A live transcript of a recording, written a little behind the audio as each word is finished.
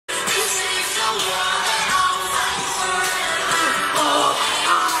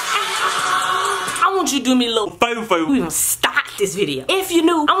you do me a little favor. We gonna start this video. If you're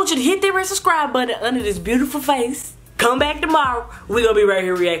new, I want you to hit that red subscribe button under this beautiful face. Come back tomorrow. We're gonna be right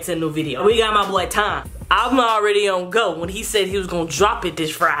here reacting to a new video. We got my boy Tom. I'm already on go when he said he was gonna drop it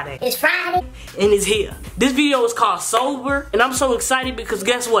this Friday. It's Friday. And it's here. This video is called Sober. And I'm so excited because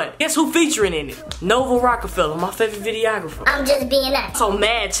guess what? Guess who featuring in it? Nova Rockafeller, my favorite videographer. I'm just being nice. So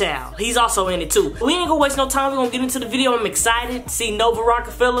Madchild, he's also in it too. We ain't gonna waste no time. We're gonna get into the video. I'm excited to see Nova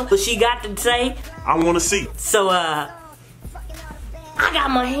Rockafeller, what she got to say. I wanna see. So I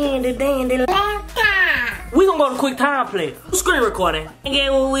got my handy dandy laptop. We gonna go to quick time play. Screen recording. And guess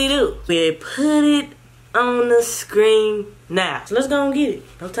what we do? We put it on the screen now. So let's go and get it.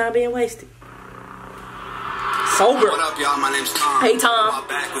 No time being wasted. Sober. What up, y'all? My name's Tom. Hey, Tom. My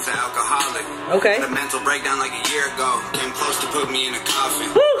back was an alcoholic. Okay. Had a mental breakdown like a year ago. Came close to put me in a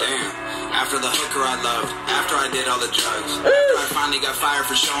coffin. Woo. Damn. After the hooker I loved. After I did all the drugs. After I finally got fired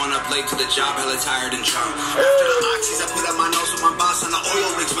for showing up late to the job, hella tired and drunk. After the oxys, I put up my nose with my boss on the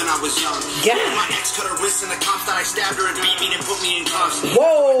oil rigs when I was young. Yeah. My ex cut her wrist in the cops that I stabbed her and beat me and put me in cuffs.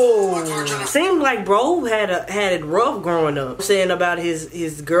 Whoa. Seemed like bro had it rough growing up. Saying about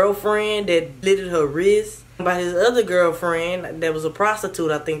his girlfriend that slitted her wrist. About his other girlfriend that was a prostitute,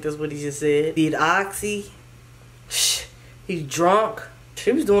 I think that's what he just said. Did oxy. He's drunk. She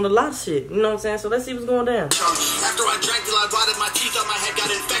was doing a lot of shit, you know what I'm saying? So let's see what's going down. After I drank till I rotted my teeth out, my head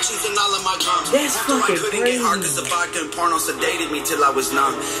got infections in all of my gums. That's After I fucking couldn't crazy. get hard cause the vodka and porno sedated me till I was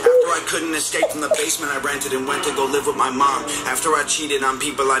numb. After I couldn't escape from the basement I rented and went to go live with my mom. After I cheated on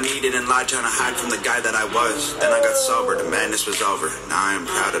people I needed and lied trying to hide from the guy that I was. Then I got sober, the madness was over. Now I am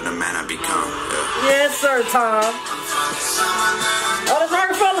proud of the man I become. Yeah. Yes, sir, Tom. Oh, that's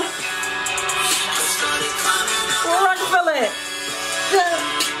Rockafeller. Where Rockafeller at?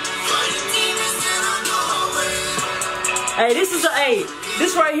 Hey,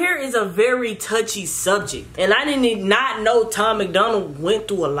 this right here is a very touchy subject. And I did not know Tom MacDonald went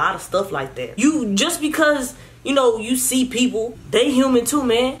through a lot of stuff like that. Just because, you know, you see people, they human too,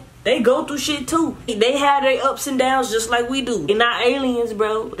 man. They go through shit too. They have their ups and downs just like we do. They're not aliens,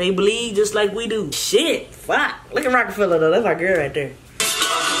 bro. They bleed just like we do. Shit, fuck. Look at Rockafeller though. That's my girl right there.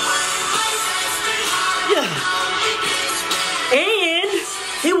 Yeah. And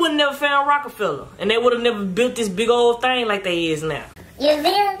he would have never found Rockafeller. And they would have never built this big old thing like they is now. You feel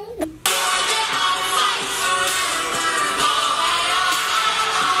me?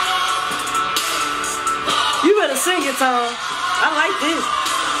 You better sing it, Tom. I like this.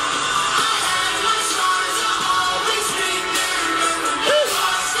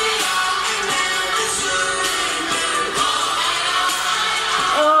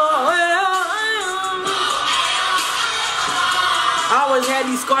 I always had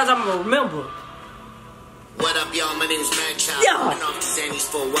these scars I'm gonna remember. What up, y'all? My name's Madchild. Yeah. I've been off the Xannies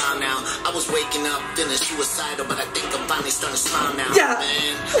for a while now. I was waking up feeling suicidal, but I think I'm finally starting to smile now. Yeah.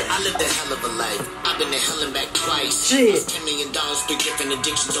 Man, I lived a hell of a life. I've been to hell and back twice. Shit. Lost $10 million, 3 different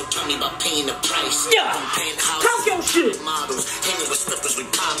addictions. Don't tell me about paying the price. Yeah. From penthouses, Talk your shit. models, hanging with strippers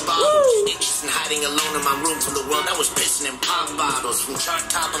with pop bottles. Itches and hiding alone in my room from the world. I was pissing in pop bottles. From chart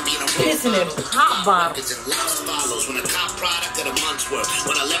top and being a role Pissing in model. pop bottles. Records and lost follows. When a cop product at a month's worth.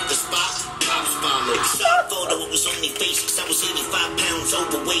 When I left the spot, cops followed. So I thought it was only face cause I was 85 pounds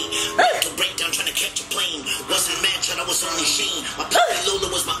overweight. Mental breakdown trying to catch a plane. Wasn't Madchild, I was only Shane. My baby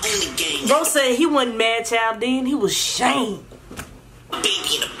Lola was my only game. Bro said he wasn't Madchild then, he was Shane.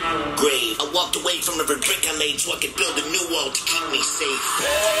 Baby in a grave. I walked away from the brick I laid so I could build a new wall to keep me safe.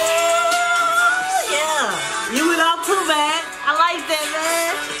 Yeah, you went out too bad. I like that,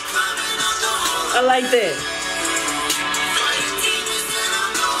 man. I like that.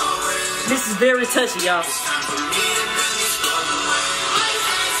 This is very touchy, y'all.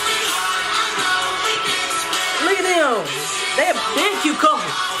 Look at them. They're a cute couple.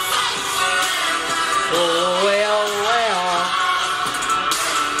 Oh, well.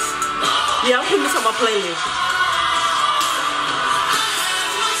 Yeah, I'm putting this on my playlist.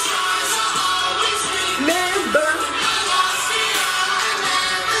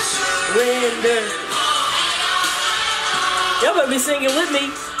 Render. Y'all better be singing with me.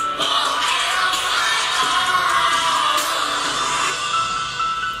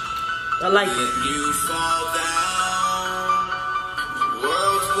 I like it. You fall down, the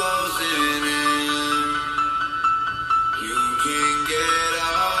world's closing in. You can get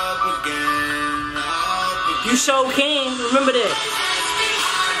up again. You sure can. Remember that.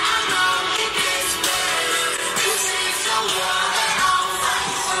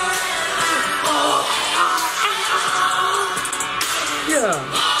 Yeah.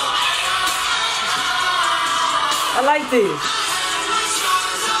 I like this.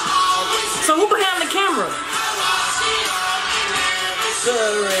 So who behind the camera? camera.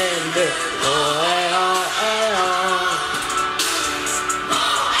 Surrender.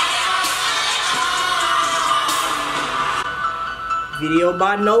 Video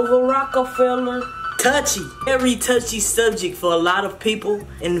by Nova Rockafeller. Touchy. Very touchy subject for a lot of people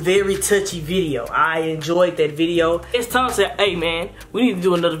and very touchy video. I enjoyed that video. It's time to say, hey man, we need to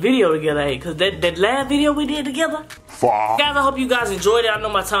do another video together, hey, cause that last video we did together. Guys, I hope you guys enjoyed it. I know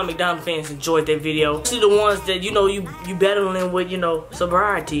my Tom MacDonald fans enjoyed that video. Especially the ones that, you know, you battling with, you know,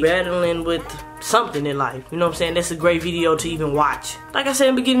 sobriety, battling with something in life. You know what I'm saying? That's a great video to even watch. Like I said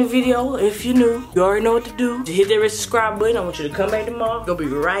in the beginning of the video, if you're new, you already know what to do. Just hit that red subscribe button. I want you to come back tomorrow. Gonna be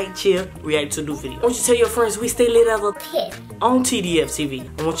right here, react to a new video. I want you to tell your friends we stay lit as a kid on TDF TV.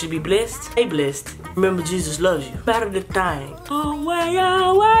 I want you to be blessed. Stay blessed. Remember, Jesus loves you. Better the thing. Oh, way,